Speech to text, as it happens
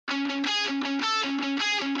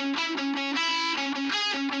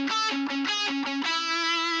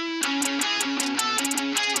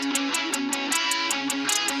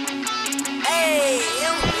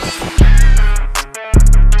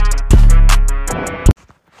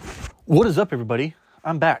What is up, everybody?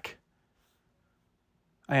 I'm back.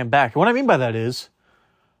 I am back. What I mean by that is,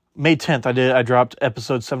 May 10th, I dropped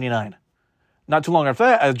episode 79. Not too long after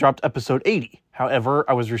that, I dropped episode 80. However,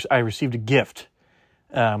 I received a gift,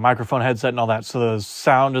 microphone, headset, and all that, so the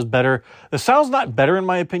sound is better. The sound's not better in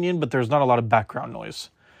my opinion, but there's not a lot of background noise.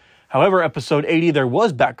 However, episode 80, there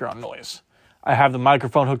was background noise. I have the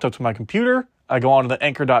microphone hooked up to my computer. I go onto the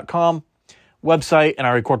anchor.com website, and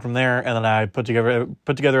I record from there, and then I put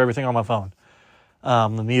together everything on my phone.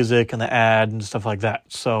 The music and the ad and stuff like that.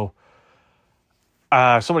 So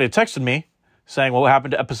somebody had texted me saying, well, what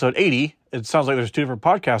happened to episode 80? It sounds like there's two different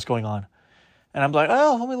podcasts going on. And I'm like,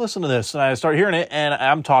 oh, let me listen to this. And I start hearing it, and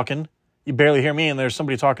I'm talking. You barely hear me, and there's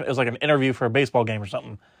somebody talking. It was like an interview for a baseball game or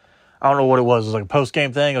something. I don't know what it was. It was like a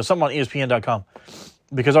post-game thing. It was something on ESPN.com.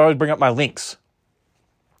 Because I always bring up my links.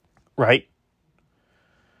 Right?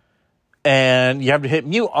 And you have to hit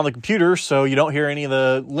mute on the computer so you don't hear any of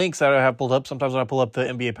the links that I have pulled up. Sometimes when I pull up the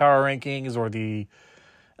NBA Power Rankings or the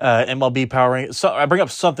MLB Power Rankings, so I bring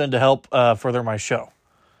up something to help further my show.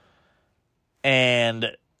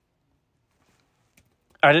 And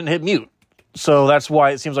I didn't hit mute. So that's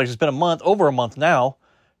why it seems like it's been over a month now,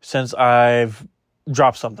 since I've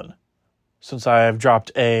dropped something. Since I've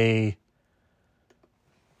dropped a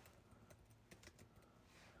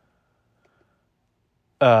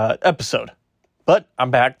episode. But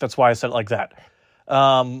I'm back. That's why I said it like that.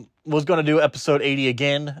 Was going to do episode 80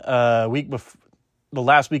 again the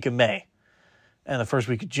last week of May and the first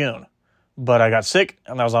week of June. But I got sick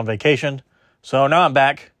and I was on vacation. So now I'm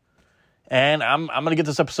back. And I'm going to get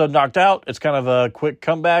this episode knocked out. It's kind of a quick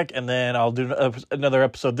comeback. And then I'll do another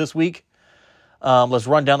episode this week. Let's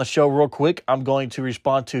run down the show real quick. I'm going to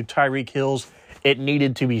respond to Tyreek Hill's It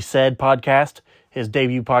Needed to Be Said podcast. His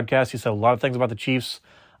debut podcast. He said a lot of things about the Chiefs.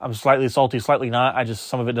 I'm slightly salty, slightly not.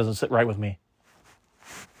 Some of it doesn't sit right with me.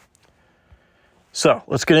 So,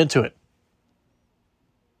 let's get into it.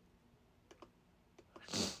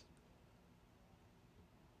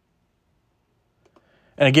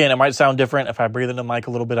 And again, it might sound different. If I breathe in the mic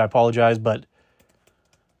a little bit, I apologize, but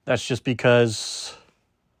that's just because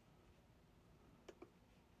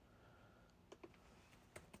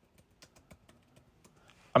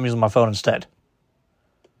I'm using my phone instead.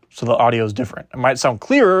 So the audio is different. It might sound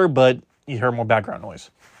clearer, but you hear more background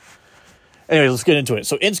noise. Anyways, let's get into it.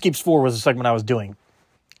 So Inskeep's 4 was the segment I was doing.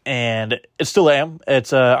 And it still am.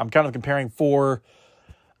 I'm kind of comparing 4.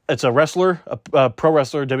 It's a wrestler, a pro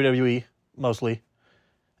wrestler, WWE, mostly.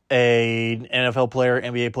 An NFL player,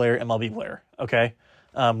 NBA player, MLB player. Okay?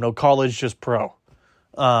 No college, just pro.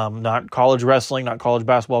 Not college wrestling, not college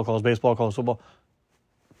basketball, college baseball, college football.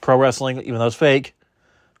 Pro wrestling, even though it's fake.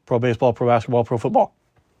 Pro baseball, pro basketball, pro football.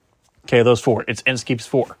 Okay, those 4. It's Inskeep's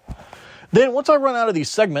 4. Then once I run out of these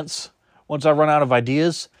segments, once I run out of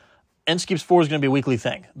ideas, Inskeep's 4 is going to be a weekly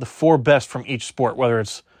thing. The 4 best from each sport,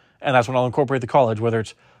 and that's when I'll incorporate the college, whether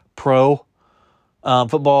it's pro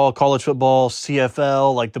football, college football,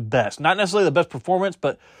 CFL, like the best. Not necessarily the best performance,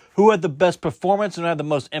 but who had the best performance and had the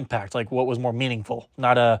most impact, like what was more meaningful.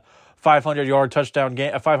 Not a 500-yard touchdown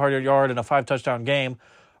game, a 500-yard and a 5-touchdown game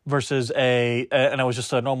versus and it was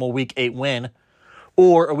just a normal Week 8 win.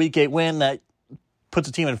 Or a Week 8 win that puts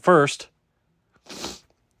a team in first.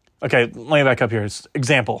 Okay, let me back up here.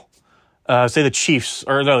 Example. Say the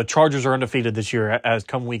the Chargers are undefeated this year as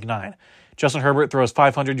come Week 9. Justin Herbert throws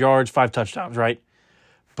 500 yards, 5 touchdowns, right?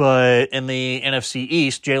 But in the NFC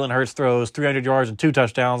East, Jalen Hurts throws 300 yards and 2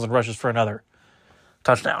 touchdowns and rushes for another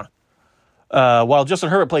touchdown. While Justin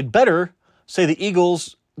Herbert played better, say the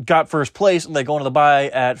Eagles got first place and they go into the bye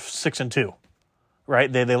at 6-2.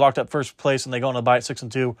 Right? They locked up first place and they go on a bye at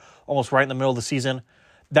 6-2, almost right in the middle of the season.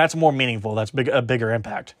 That's more meaningful. That's a bigger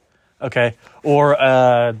impact. Okay? Or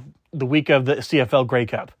the week of the CFL Grey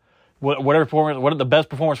Cup. Whatever performance, what the best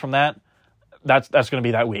performance from that, that's going to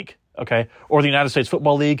be that week. Okay? Or the United States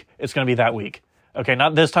Football League, it's going to be that week. Okay?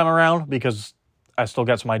 Not this time around because I still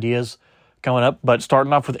got some ideas coming up, but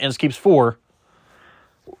starting off with Inskeep's 4,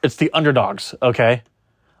 it's the underdogs. Okay?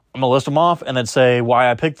 I'm going to list them off and then say why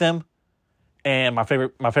I picked them. And my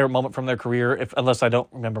favorite moment from their career, unless I don't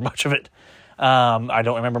remember much of it. I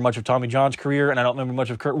don't remember much of Tommy John's career, and I don't remember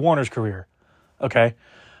much of Kurt Warner's career. Okay?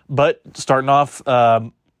 But starting off,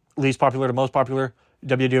 least popular to most popular,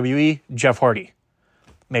 WWE, Jeff Hardy.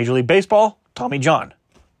 Major League Baseball, Tommy John.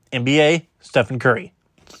 NBA, Stephen Curry.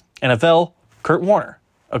 NFL, Kurt Warner.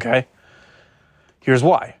 Okay? Here's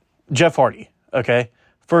why. Jeff Hardy. Okay?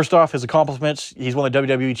 First off, his accomplishments, he's won the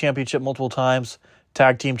WWE Championship multiple times,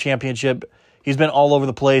 Tag Team Championship. He's been all over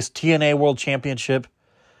the place. TNA World Championship.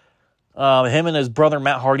 Him and his brother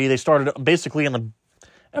Matt Hardy, they started basically in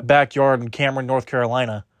the backyard in Cameron, North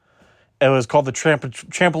Carolina. It was called the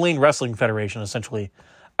Trampoline Wrestling Federation, essentially.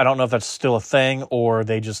 I don't know if that's still a thing or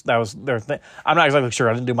that was their thing. I'm not exactly sure.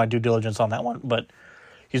 I didn't do my due diligence on that one, but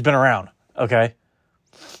he's been around, okay?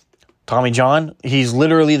 Tommy John, he's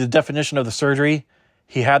literally the definition of the surgery.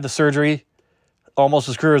 He had the surgery. Almost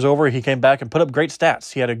his career is over. He came back and put up great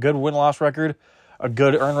stats. He had a good win-loss record, a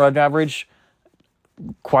good earned run average,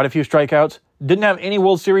 quite a few strikeouts. Didn't have any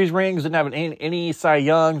World Series rings. Didn't have any Cy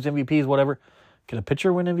Youngs, MVPs, whatever. Can a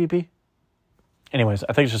pitcher win MVP? Anyways,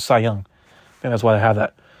 I think it's just Cy Young. I think that's why they have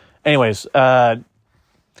that. Anyways,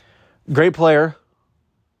 great player.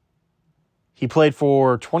 He played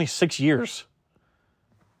for 26 years.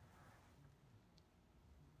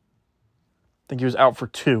 I think he was out for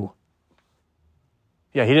 2.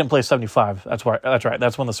 Yeah, he didn't play 75. That's right.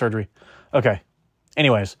 That's when the surgery. Okay.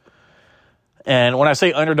 Anyways. And when I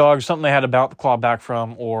say underdog, something they had to claw back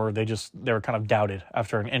from, or they were kind of doubted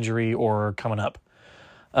after an injury or coming up.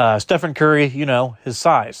 Stephen Curry, his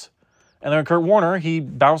size. And then Kurt Warner, he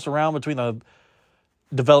bounced around between the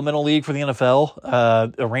developmental league for the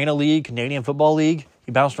NFL, Arena League, Canadian Football League.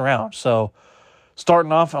 He bounced around. So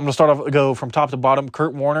starting off, I'm going to go from top to bottom.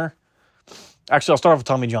 Kurt Warner. Actually, I'll start off with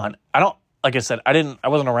Tommy John. Like I said, I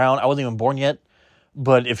wasn't around. I wasn't even born yet.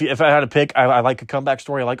 But if I had to pick, I like a comeback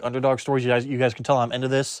story. I like underdog stories. You guys can tell I'm into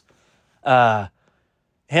this.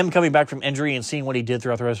 Him coming back from injury and seeing what he did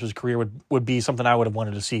throughout the rest of his career would be something I would have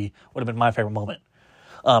wanted to see. Would have been my favorite moment.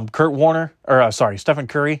 Stephen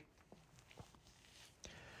Curry.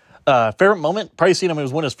 Favorite moment, probably seeing him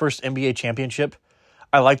win his first NBA championship.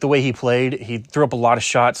 I like the way he played. He threw up a lot of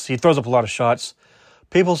shots. He throws up a lot of shots.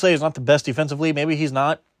 People say he's not the best defensively. Maybe he's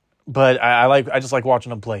not, but I just like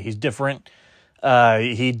watching him play. He's different.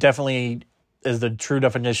 He definitely is the true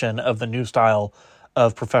definition of the new style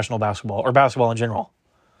of professional basketball or basketball in general.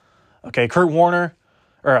 Okay,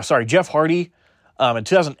 Jeff Hardy. In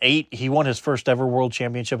 2008, he won his first ever world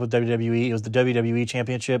championship with WWE. It was the WWE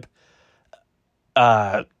championship.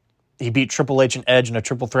 He beat Triple H and Edge in a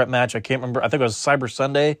triple threat match. I can't remember. I think it was Cyber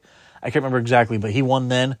Sunday. I can't remember exactly, but he won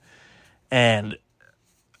then. And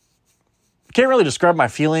can't really describe my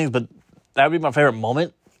feelings, but that would be my favorite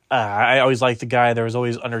moment. I always liked the guy. There was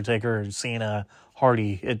always Undertaker, Cena,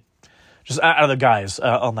 Hardy. Just out of the guys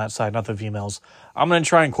on that side, not the females. I'm going to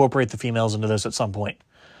try and incorporate the females into this at some point.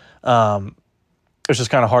 It's just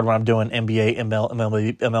kind of hard when I'm doing NBA,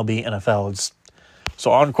 MLB, NFL.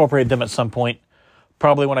 So I'll incorporate them at some point.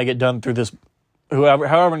 Probably when I get done through this,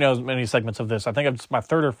 however knows many segments of this. I think it's my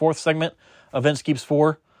 3rd or 4th segment of Inskeep's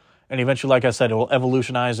 4. And eventually, like I said, it will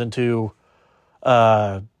evolutionize into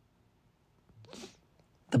the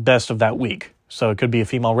best of that week. So it could be a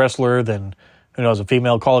female wrestler, then who knows, a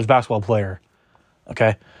female college basketball player.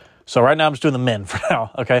 Okay? So right now I'm just doing the men for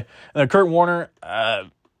now. Okay? And then Kurt Warner,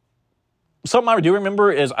 something I do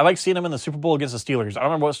remember is I like seeing him in the Super Bowl against the Steelers. I don't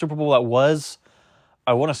remember what Super Bowl that was.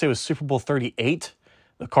 I want to say it was Super Bowl 38.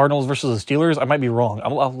 The Cardinals versus the Steelers. I might be wrong.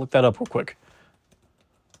 I'll look that up real quick.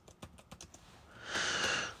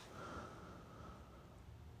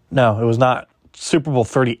 No, it was not. Super Bowl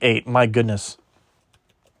 38. My goodness.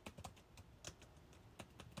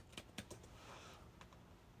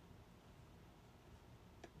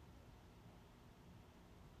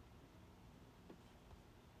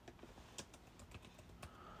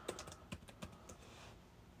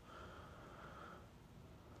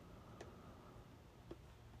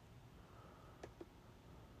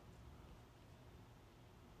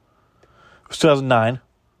 It was 2009.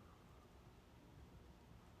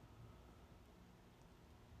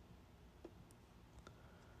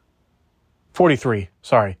 $43.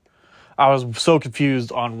 Sorry. I was so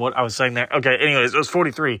confused on what I was saying there. Okay, anyways, it was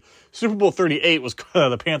 43. Super Bowl 38 was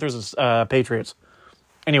the Panthers and Patriots.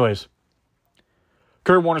 Anyways,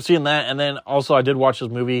 Kurt Warner seeing that, and then also I did watch his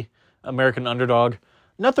movie, American Underdog.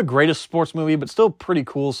 Not the greatest sports movie, but still pretty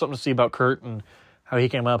cool. Something to see about Kurt and how he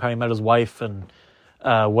came up, how he met his wife, and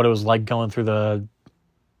what it was like going through the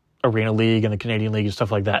Arena League and the Canadian League and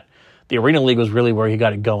stuff like that. The Arena League was really where he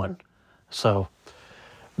got it going. So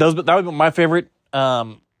that would be my favorite.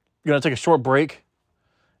 Going to take a short break,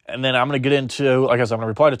 and then I'm going to get into, like I said, I'm going to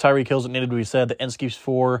reply to Tyreek Hill's and needed to be said, the Inskeep's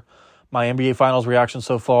 4, my NBA Finals reaction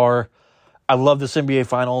so far. I love this NBA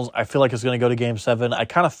Finals. I feel like it's going to go to Game 7. I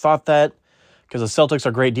kind of thought that because the Celtics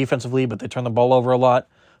are great defensively, but they turn the ball over a lot.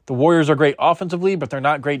 The Warriors are great offensively, but they're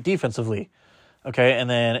not great defensively. Okay, and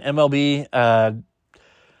then MLB,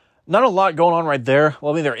 not a lot going on right there.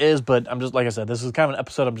 Well, I mean, there is, but I'm just, like I said, this is kind of an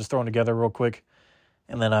episode I'm just throwing together real quick,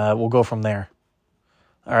 and then we'll go from there.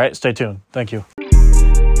 All right, stay tuned. Thank you.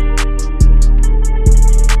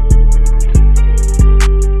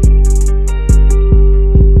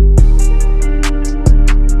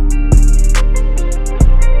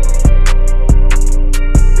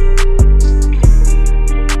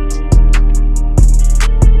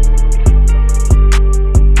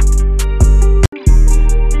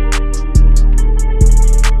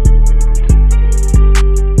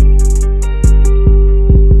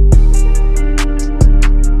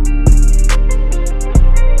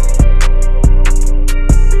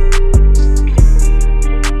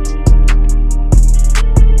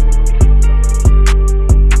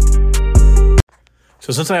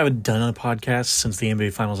 So since I haven't done a podcast since the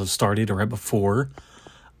NBA Finals have started or right before,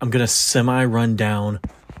 I'm going to semi-run down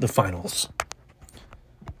the finals.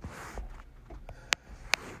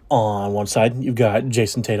 On one side, you've got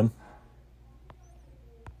Jason Tatum,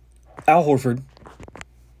 Al Horford,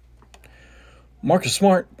 Marcus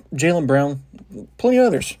Smart, Jaylen Brown, plenty of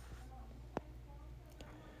others.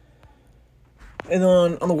 And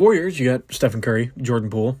then on the Warriors, you got Stephen Curry, Jordan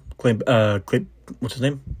Poole, Clay, what's his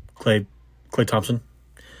name? Clay Thompson.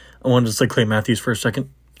 I wanted to say Clay Matthews for a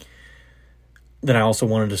second. Then I also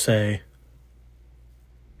wanted to say,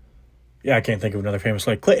 I can't think of another famous,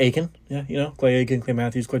 like Clay Aiken. Yeah, Clay Aiken, Clay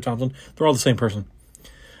Matthews, Clay Thompson. They're all the same person.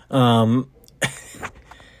 Draymond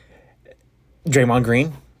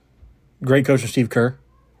Green, great coach, and Steve Kerr.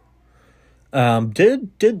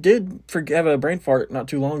 Did have a brain fart not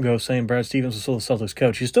too long ago saying Brad Stevens is still the Celtics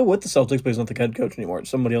coach. He's still with the Celtics, but he's not the head coach anymore.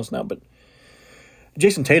 It's somebody else now, but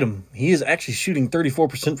Jason Tatum, he is actually shooting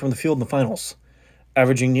 34% from the field in the finals,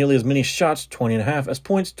 averaging nearly as many shots, 20.5, as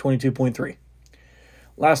points, 22.3.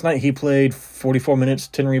 Last night, he played 44 minutes,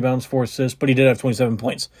 10 rebounds, 4 assists, but he did have 27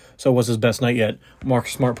 points, so it was his best night yet.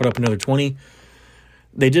 Marcus Smart put up another 20.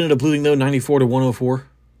 They did end up losing, though, 94-104,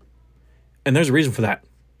 and there's a reason for that.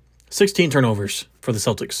 16 turnovers for the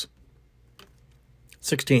Celtics.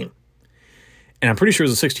 16. And I'm pretty sure it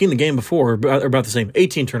was 16 the game before, or about the same.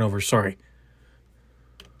 18 turnovers, sorry.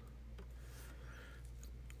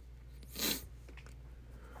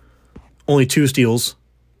 Only 2 steals,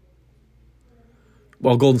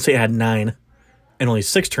 while Golden State had 9 and only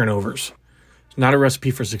 6 turnovers. It's not a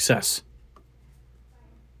recipe for success.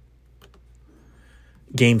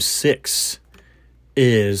 Game 6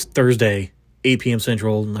 is Thursday, 8 p.m.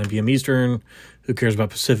 Central, 9 p.m. Eastern. Who cares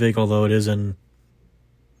about Pacific, although it is in...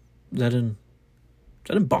 Is that in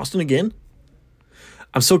Boston again?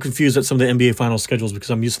 I'm so confused at some of the NBA Finals schedules because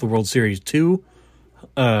I'm used to the World Series. 2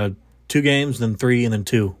 games, then 3, and then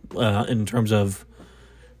 2 in terms of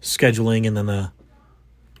scheduling and then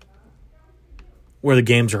where the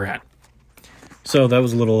games are at. So that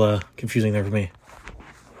was a little confusing there for me.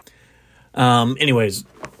 Anyways,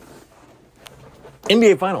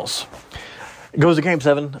 NBA Finals. It goes to Game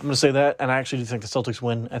 7. I'm going to say that, and I actually do think the Celtics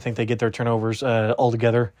win. I think they get their turnovers all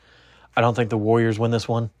together. I don't think the Warriors win this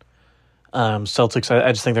one. Celtics,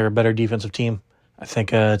 I just think they're a better defensive team. I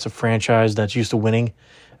think it's a franchise that's used to winning,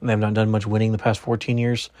 and they have not done much winning the past 14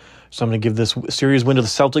 years. So I'm going to give this series win to the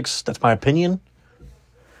Celtics. That's my opinion.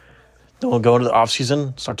 Then we'll go into the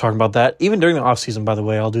offseason, start talking about that. Even during the offseason, by the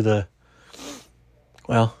way, I'll do the...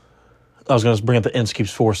 Well, I was going to bring up the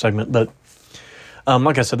Inskeep's 4 segment, but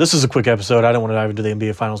like I said, this is a quick episode. I don't want to dive into the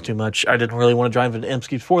NBA Finals too much. I didn't really want to dive into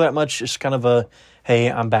Inskeep's 4 that much. It's kind of a,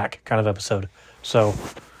 hey, I'm back kind of episode. So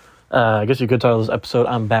I guess you could title this episode,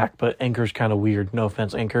 I'm back, but Anchor's kind of weird. No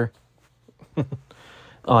offense, Anchor,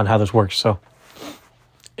 on how this works. So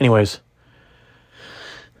anyways,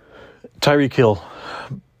 Tyreek Hill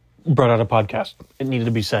brought out a podcast. It needed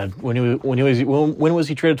to be said. When was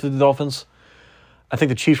he traded to the Dolphins? I think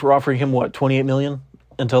the Chiefs were offering him, $28 million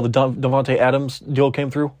until the Davante Adams deal came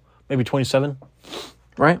through? Maybe 27,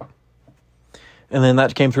 right? And then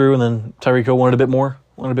that came through, and then Tyreek Hill wanted a bit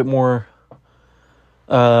more,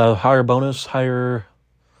 higher bonus, higher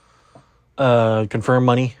confirmed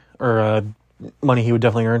money, or money he would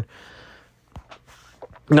definitely earn.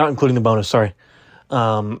 Not including the bonus, sorry.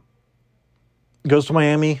 Goes to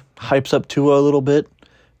Miami, hypes up Tua a little bit.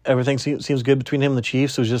 Everything seems good between him and the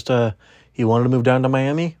Chiefs. It was just he wanted to move down to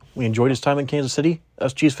Miami. We enjoyed his time in Kansas City.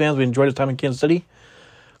 Us Chiefs fans, we enjoyed his time in Kansas City.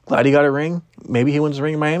 Glad he got a ring. Maybe he wins the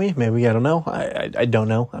ring in Miami. Maybe, I don't know. I don't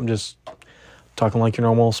know. I'm just talking like your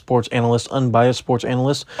normal sports analyst, unbiased sports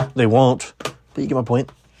analyst. They won't, but you get my point.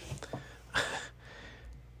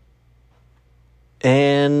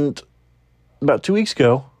 And about 2 weeks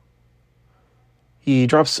ago, he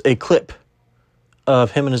drops a clip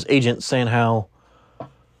of him and his agent saying how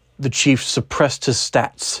the Chiefs suppressed his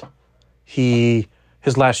stats. His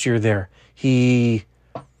last year there, he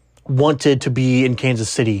wanted to be in Kansas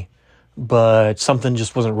City, but something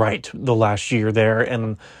just wasn't right the last year there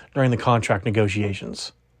and during the contract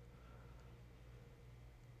negotiations.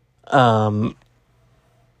 Drew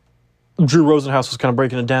Rosenhaus was kind of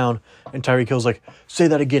breaking it down, and Tyreek Hill's like, say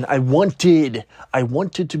that again. I wanted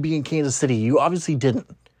to be in Kansas City. You obviously didn't.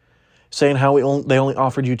 Saying how they only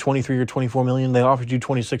offered you 23 or 24 million. They offered you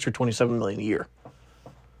 26 or 27 million a year.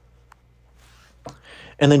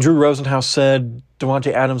 And then Drew Rosenhaus said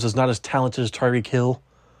Davante Adams is not as talented as Tyreek Hill.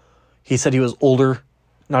 He said he was older,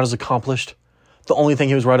 not as accomplished. The only thing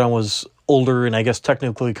he was right on was older and I guess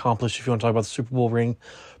technically accomplished if you want to talk about the Super Bowl ring.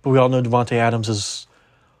 But we all know Davante Adams is,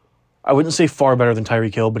 I wouldn't say far better than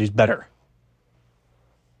Tyreek Hill, but he's better.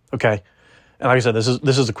 Okay. And like I said,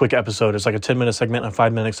 this is a quick episode. It's like a 10-minute segment and a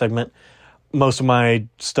 5-minute segment. Most of my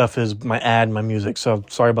stuff is my ad and my music, so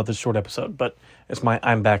sorry about this short episode, but it's my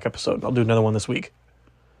I'm Back episode. I'll do another one this week.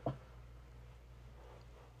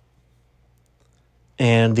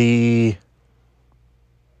 And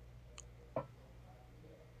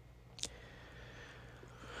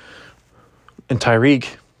Tyreek,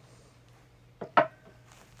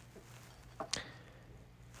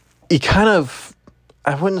 he kind of,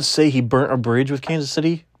 I wouldn't say he burnt a bridge with Kansas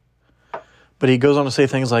City, but he goes on to say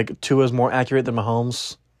things like Tua's more accurate than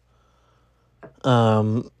Mahomes.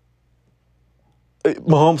 Mahomes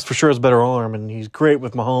for sure has a better arm, and he's great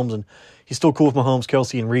with Mahomes, and he's still cool with Mahomes,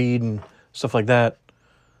 Kelsey, and Reed, and stuff like that.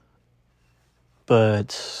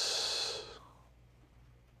 But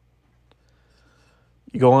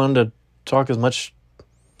you go on to talk as much.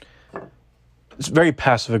 It's very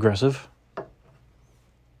passive-aggressive.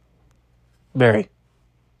 Very.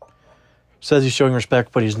 Says he's showing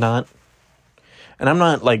respect, but he's not. And I'm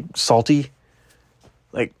not, like, salty.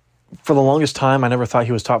 Like, for the longest time, I never thought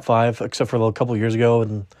he was top 5, except for a couple years ago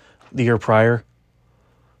and the year prior.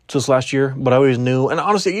 Just last year. But I always knew. And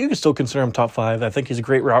honestly, you can still consider him top 5. I think he's a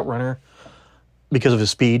great route runner because of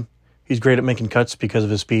his speed. He's great at making cuts because of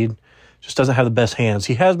his speed. Just doesn't have the best hands.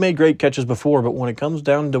 He has made great catches before, but when it comes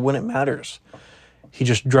down to when it matters, he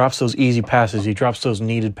just drops those easy passes. He drops those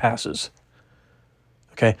needed passes.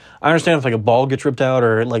 Okay? I understand if like a ball gets ripped out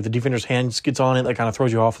or like the defender's hand gets on it, that kind of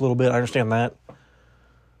throws you off a little bit. I understand that.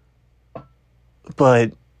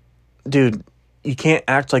 But, dude, you can't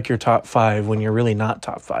act like you're top 5 when you're really not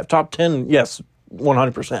top 5. Top 10, yes,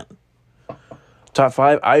 100%. Top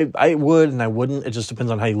 5, I would and I wouldn't. It just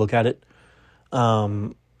depends on how you look at it.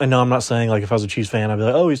 And no, I'm not saying like if I was a Chiefs fan, I'd be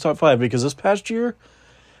like, oh, he's top 5. Because this past year,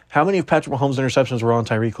 how many of Patrick Mahomes' interceptions were on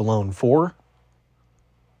Tyreek alone? 4?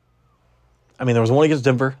 I mean, there was one against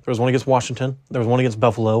Denver. There was one against Washington. There was one against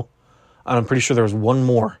Buffalo. I'm pretty sure there was one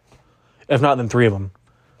more. If not, then 3 of them.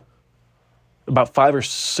 About 5 or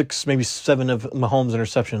 6, maybe 7 of Mahomes'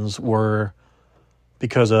 interceptions were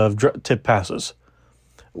because of tip passes.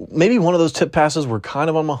 Maybe one of those tip passes were kind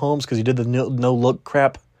of on Mahomes because he did the no-look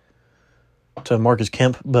crap to Marcus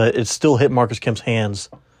Kemp, but it still hit Marcus Kemp's hands,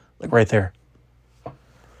 like right there.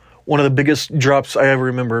 One of the biggest drops I ever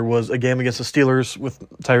remember was a game against the Steelers with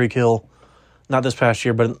Tyreek Hill, not this past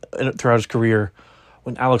year, but throughout his career,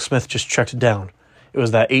 when Alex Smith just checked it down. It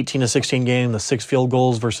was that 18-16 game, the 6 field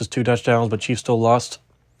goals versus 2 touchdowns, but Chiefs still lost.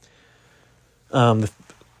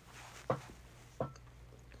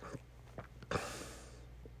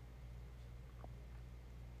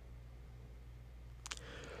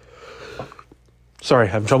 Sorry,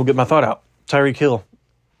 having trouble getting my thought out. Tyreek Hill,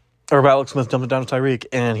 or Alex Smith dumped it down to Tyreek,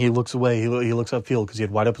 and he looks away. He looks upfield because he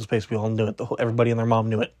had wide open space. We all knew it. Everybody and their mom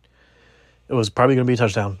knew it. It was probably going to be a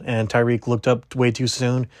touchdown, and Tyreek looked up way too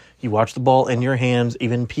soon. You watch the ball in your hands.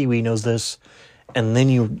 Even Pee Wee knows this. And then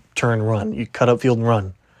you turn and run. You cut upfield and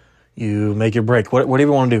run. You make your break. Whatever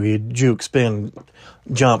you want to do. You juke, spin,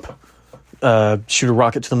 jump, shoot a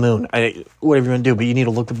rocket to the moon. Whatever you want to do, but you need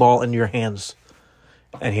to look the ball into your hands.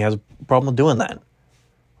 And he has a problem with doing that.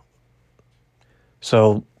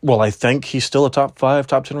 So, well, I think he's still a top 5,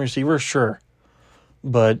 top 10 receiver, sure.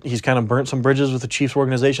 But he's kind of burnt some bridges with the Chiefs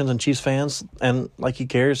organizations and Chiefs fans. And like he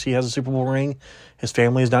cares, he has a Super Bowl ring. His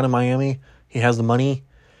family is down in Miami. He has the money.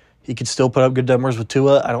 He could still put up good numbers with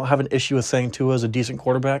Tua. I don't have an issue with saying Tua is a decent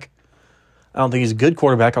quarterback. I don't think he's a good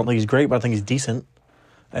quarterback. I don't think he's great, but I think he's decent.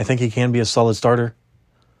 I think he can be a solid starter.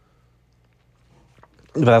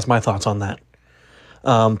 But that's my thoughts on that.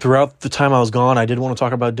 Throughout the time I was gone, I did want to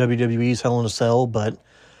talk about WWE's Hell in a Cell, but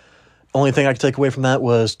only thing I could take away from that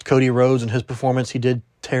was Cody Rhodes and his performance. He did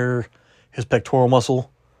tear his pectoral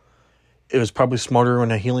muscle. It was probably smarter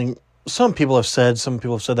when a healing. Some people have said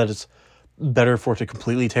that it's better for it to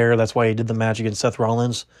completely tear. That's why he did the match against Seth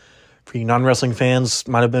Rollins. For you non-wrestling fans,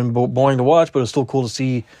 might have been boring to watch, but it was still cool to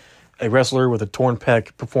see a wrestler with a torn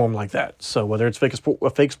pec perform like that. So whether it's a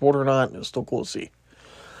fake sport or not, it's still cool to see.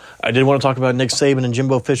 I did want to talk about Nick Saban and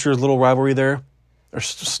Jimbo Fisher's little rivalry there, or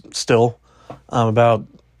still, about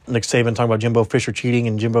Nick Saban talking about Jimbo Fisher cheating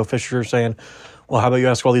and Jimbo Fisher saying, well, how about you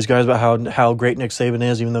ask all these guys about how great Nick Saban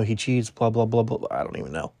is, even though he cheats, blah, blah, blah, blah. I don't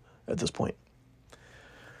even know at this point.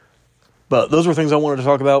 But those were things I wanted to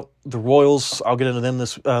talk about. The Royals, I'll get into them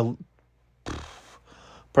this, probably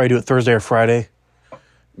do it Thursday or Friday,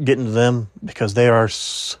 get into them because they are,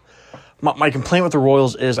 my complaint with the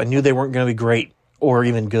Royals is I knew they weren't going to be great or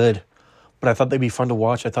even good, but I thought they'd be fun to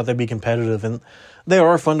watch. I thought they'd be competitive, and they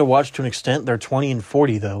are fun to watch to an extent. They're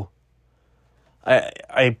 20-40, though.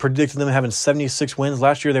 I predicted them having 76 wins.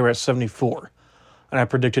 Last year, they were at 74, and I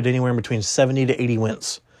predicted anywhere between 70 to 80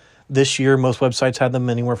 wins. This year, most websites had them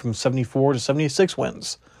anywhere from 74 to 76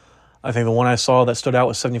 wins. I think the one I saw that stood out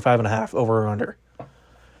was 75.5, over or under.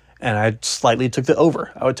 And I slightly took the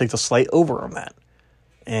over. I would take the slight over on that.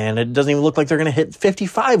 And it doesn't even look like they're going to hit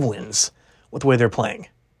 55 wins with the way they're playing.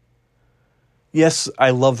 Yes,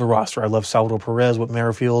 I love the roster. I love Salvador Perez, Whit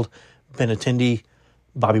Merrifield, Ben Attendee,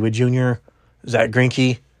 Bobby Witt Jr., Zach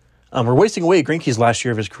Greinke. We're wasting away Greinke's last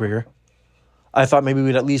year of his career. I thought maybe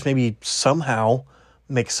we'd at least maybe somehow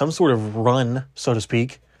make some sort of run, so to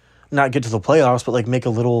speak. Not get to the playoffs, but like make a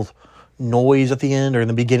little noise at the end or in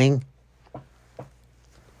the beginning.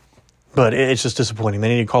 But it's just disappointing. They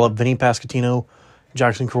need to call up Vinny Pasquantino,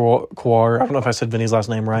 Jackson Kowar. I don't know if I said Vinny's last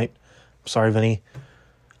name right. Sorry, Vinny.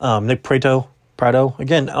 Nick Prado.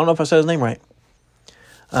 Again, I don't know if I said his name right.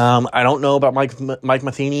 I don't know about Mike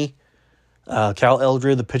Matheny. Cal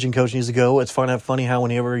Eldred, the pitching coach, needs to go. It's funny how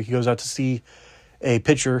whenever he goes out to see a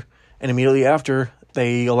pitcher and immediately after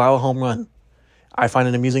they allow a home run. I find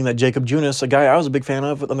it amusing that Jacob Junis, a guy I was a big fan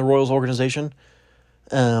of on the Royals organization,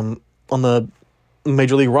 on the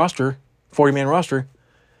Major League roster, 40-man roster,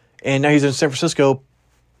 and now he's in San Francisco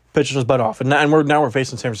pitching his butt off. And now we're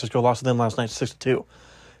facing San Francisco. Lost to them last night 6-2.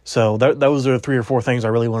 So those are 3 or 4 things I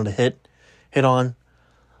really wanted to hit on.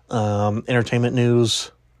 Entertainment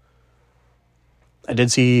news. I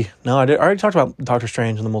already talked about Doctor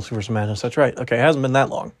Strange and the Multiverse of Madness. That's right. Okay, it hasn't been that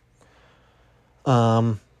long.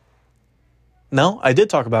 No, I did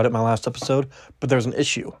talk about it in my last episode, but there's an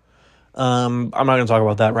issue. I'm not going to talk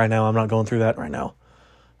about that right now. I'm not going through that right now.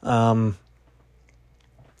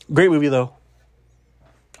 Great movie, though.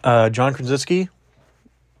 John Krasinski,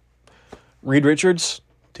 Reed Richards,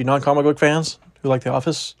 to non-comic book fans who like The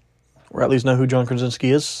Office, or at least know who John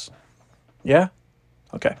Krasinski is. Yeah?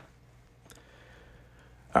 Okay.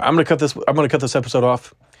 I'm going to cut this episode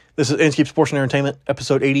off. This is Inskeep Sports and Entertainment,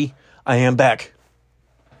 episode 80. I am back.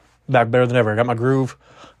 Back better than ever. I got my groove.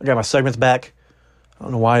 I got my segments back. I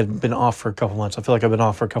don't know why I've been off for a couple months. I feel like I've been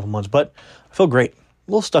off for a couple months, but I feel great. A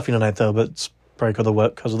little stuffy tonight, though, but it's probably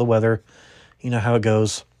because of the weather. You know how it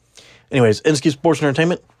goes. Anyways, Inskeep Sports and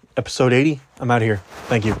Entertainment, episode 80. I'm out of here.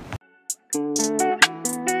 Thank you.